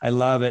 but I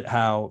love it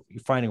how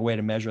you're finding a way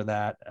to measure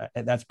that.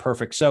 That's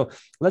perfect. So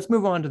let's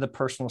move on to the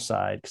personal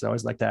side, because I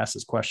always like to ask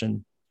this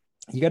question.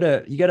 You got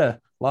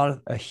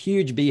a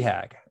huge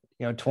BHAG,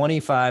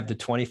 25 to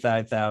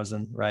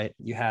 25,000, right?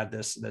 You had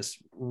this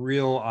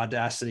real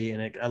audacity,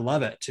 and I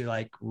love it, to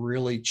like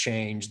really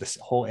change this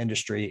whole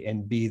industry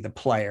and be the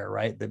player,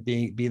 right?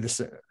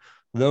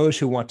 Those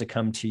who want to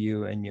come to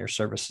you and your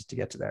services to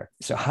get to there.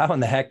 So how in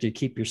the heck do you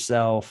keep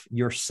yourself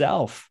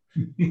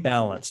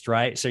balanced,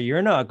 right? So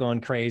you're not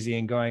going crazy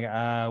and going, where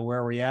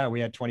are we at?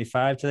 We had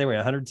 25 today. We're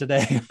 100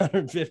 today,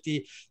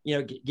 150.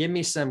 Give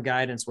me some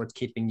guidance. What's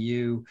keeping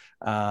you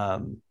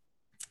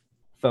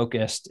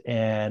focused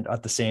and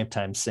at the same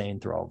time sane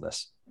through all of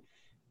this?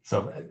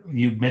 So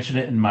you mentioned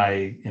it in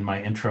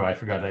my intro. I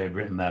forgot I had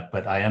written that,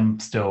 but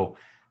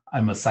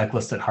I'm a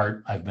cyclist at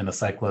heart. I've been a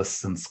cyclist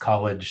since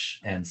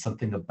college, and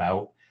something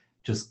about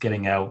just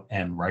getting out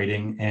and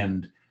riding.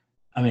 And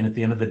I mean, at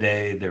the end of the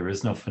day, there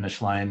is no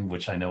finish line,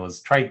 which I know is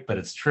trite, but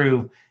it's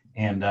true.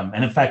 And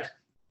in fact,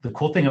 the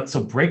cool thing,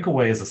 so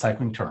breakaway is a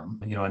cycling term,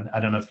 and I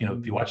don't know if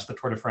you watch the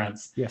Tour de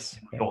France, yes,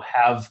 you'll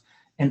have,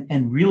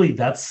 and really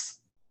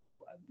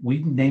we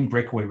named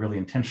breakaway really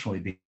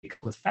intentionally, because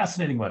what's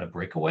fascinating about a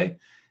breakaway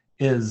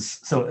is,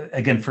 so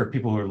again, for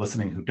people who are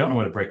listening who don't know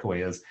what a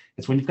breakaway is,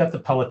 it's when you've got the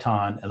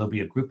peloton and there'll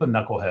be a group of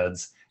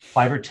knuckleheads,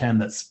 5 or 10,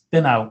 that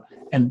spin out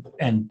and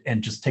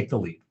just take the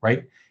lead,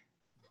 right?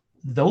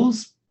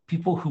 Those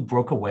people who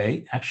broke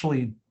away,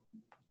 actually,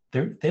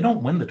 they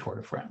don't win the Tour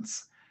de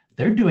France.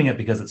 They're doing it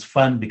because it's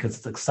fun, because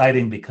it's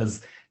exciting,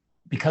 because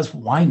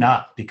why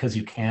not? Because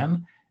you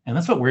can. And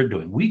that's what we're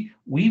doing. We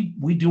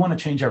do want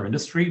to change our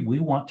industry. We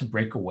want to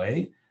break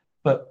away,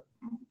 but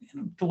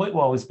Deloitte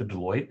will always be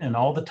Deloitte, and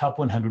all the top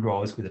 100 will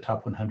always be the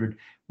top 100.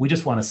 We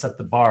just want to set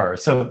the bar.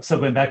 So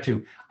going back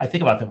to, I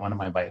think about that one on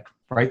my bike,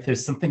 right?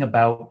 There's something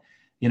about,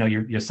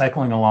 you're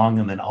cycling along,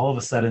 and then all of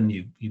a sudden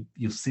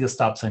you see a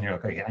stop sign. You're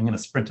like, okay, I'm going to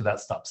sprint to that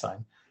stop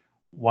sign.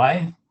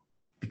 Why?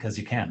 Because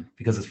you can,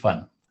 because it's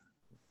fun.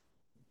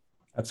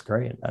 That's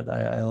great.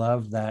 I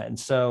love that. And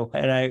so,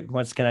 and I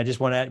just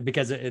want to add,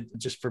 because it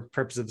just for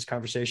purpose of this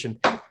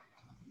conversation,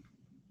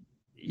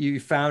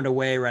 you found a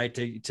way, right,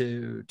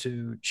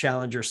 to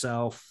challenge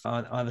yourself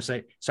on the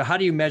site. So how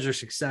do you measure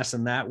success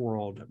in that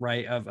world,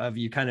 right? Of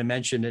you kind of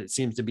mentioned it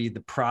seems to be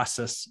the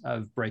process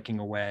of breaking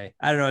away.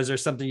 I don't know. Is there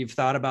something you've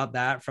thought about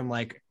that from,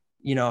 like,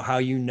 how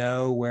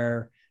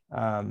where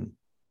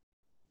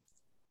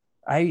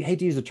I hate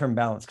to use the term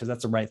balance because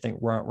that's the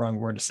wrong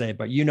word to say,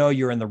 but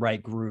you're in the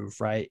right groove,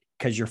 right?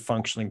 Because you're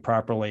functioning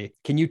properly.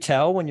 Can you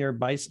tell when you're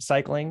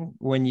bicycling,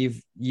 when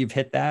you've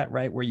hit that,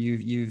 right? Where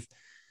you've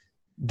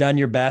done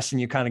your best and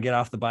you kind of get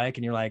off the bike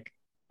and you're like,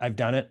 I've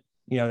done it.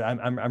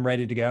 I'm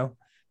ready to go.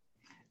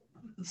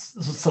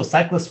 So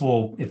cyclists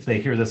will, if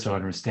they hear this, will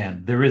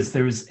understand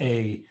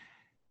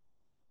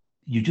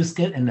you just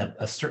get in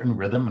a certain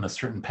rhythm and a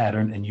certain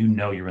pattern, and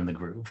you're in the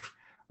groove.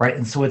 Right.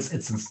 And so it's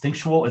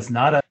instinctual. It's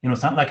not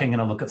it's not like I'm going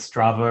to look at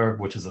Strava,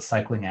 which is a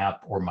cycling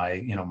app, or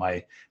my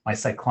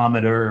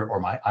cyclometer or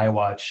my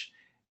iWatch.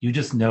 You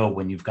just know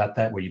when you've got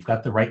that, where you've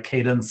got the right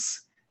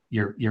cadence,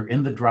 you're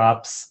in the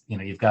drops,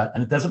 and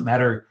it doesn't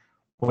matter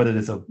whether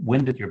there's a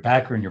wind at your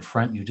back or in your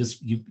front, you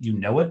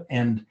know it.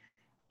 And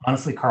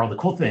honestly, Carl, the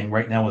cool thing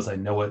right now is I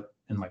know it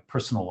in my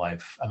personal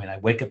life. I mean, I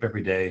wake up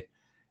every day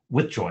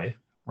with joy,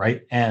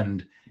 right?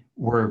 And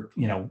we're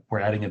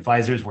adding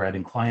advisors, we're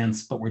adding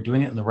clients, but we're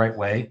doing it in the right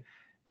way.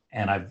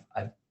 And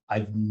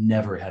I've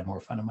never had more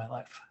fun in my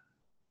life.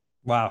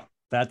 Wow.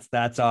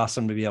 That's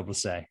awesome to be able to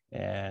say.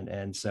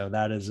 And so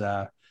that is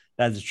a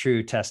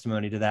true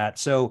testimony to that.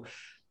 So,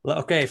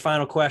 okay.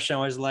 Final question I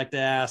always like to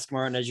ask,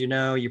 Martin, as you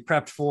know, you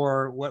prepped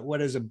for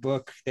what is a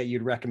book that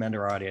you'd recommend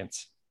our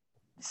audience?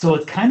 So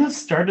it kind of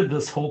started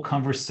this whole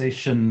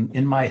conversation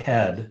in my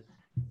head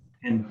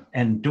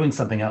and doing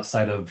something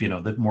outside of,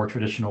 the more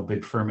traditional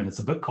big firm. And it's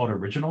a book called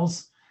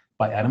Originals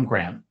by Adam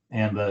Grant.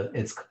 And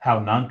it's how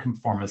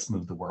nonconformists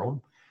move the world.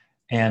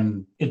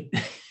 And it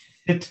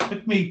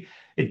took me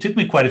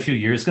quite a few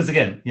years because,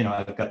 again,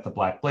 I've got the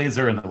black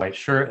blazer and the white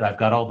shirt, and I've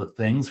got all the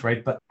things,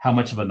 right? But how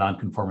much of a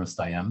nonconformist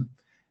I am.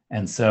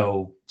 And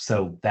so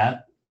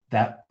that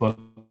book,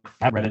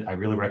 I read it, I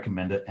really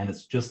recommend it. And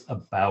it's just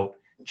about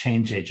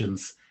change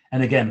agents.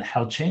 And again,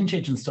 how change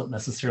agents don't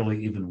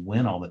necessarily even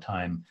win all the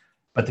time,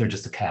 but they're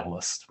just a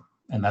catalyst.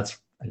 And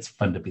it's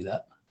fun to be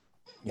that.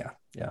 Yeah.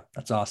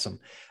 That's awesome.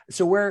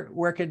 So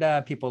where could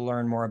people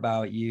learn more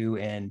about you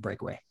and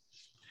Breakaway?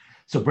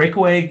 So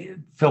Breakaway,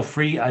 feel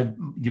free.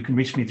 You can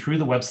reach me through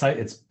the website.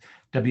 It's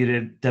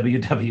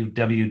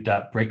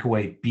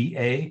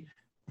www.breakawayba,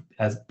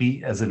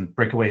 as in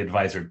Breakaway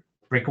Advisor,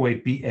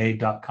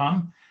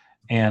 breakawayba.com.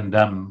 And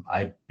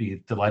I'd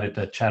be delighted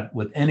to chat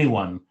with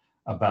anyone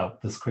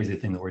about this crazy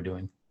thing that we're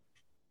doing.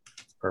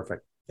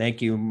 Perfect.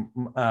 Thank you,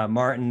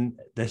 Martin.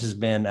 This has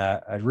been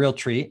a real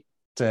treat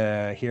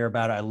to hear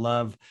about it. I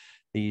love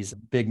these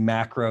big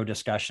macro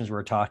discussions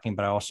we're talking,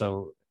 but I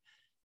also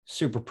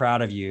super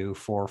proud of you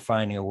for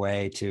finding a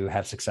way to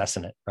have success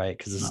in it, right?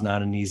 Because this is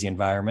not an easy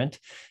environment,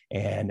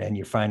 and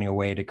you're finding a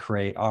way to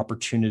create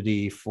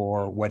opportunity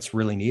for what's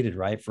really needed,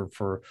 right?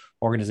 For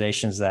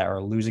organizations that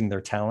are losing their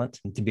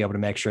talent, and to be able to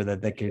make sure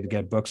that they could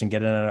get books and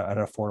get it at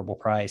an affordable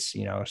price,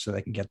 so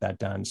they can get that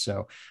done.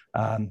 So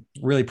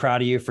really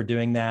proud of you for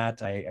doing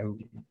that. I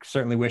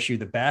certainly wish you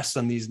the best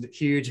on these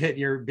huge hit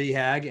your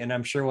BHAG, and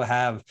I'm sure we'll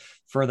have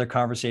further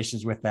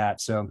conversations with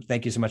that. So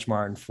thank you so much,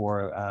 Martin,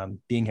 for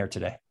being here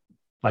today.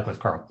 Likewise,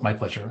 Carl. My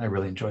pleasure. I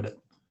really enjoyed it.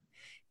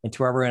 And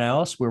to everyone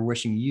else, we're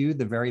wishing you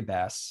the very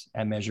best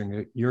at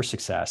measuring your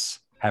success.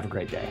 Have a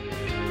great day.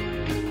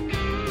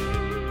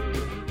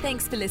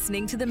 Thanks for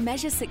listening to the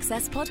Measure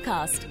Success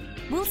podcast.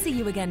 We'll see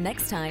you again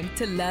next time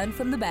to learn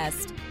from the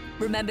best.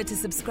 Remember to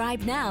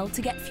subscribe now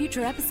to get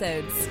future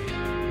episodes.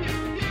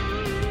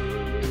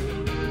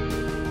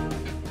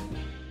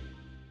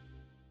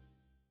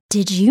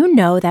 Did you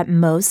know that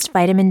most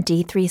vitamin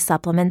D3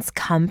 supplements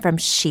come from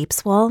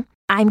sheep's wool?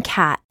 I'm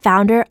Kat,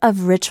 founder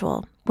of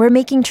Ritual. We're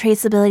making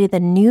traceability the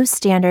new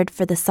standard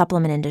for the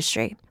supplement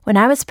industry. When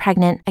I was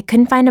pregnant, I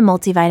couldn't find a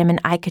multivitamin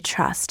I could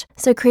trust,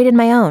 so I created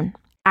my own.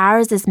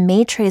 Ours is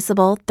made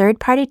traceable,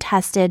 third-party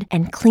tested,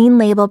 and clean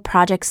label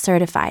project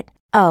certified.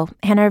 Oh,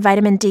 and our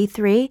vitamin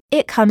D3?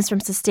 It comes from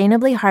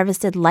sustainably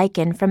harvested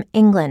lichen from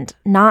England,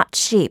 not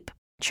sheep.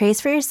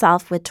 Trace for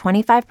yourself with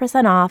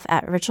 25% off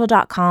at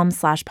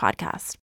ritual.com/podcast.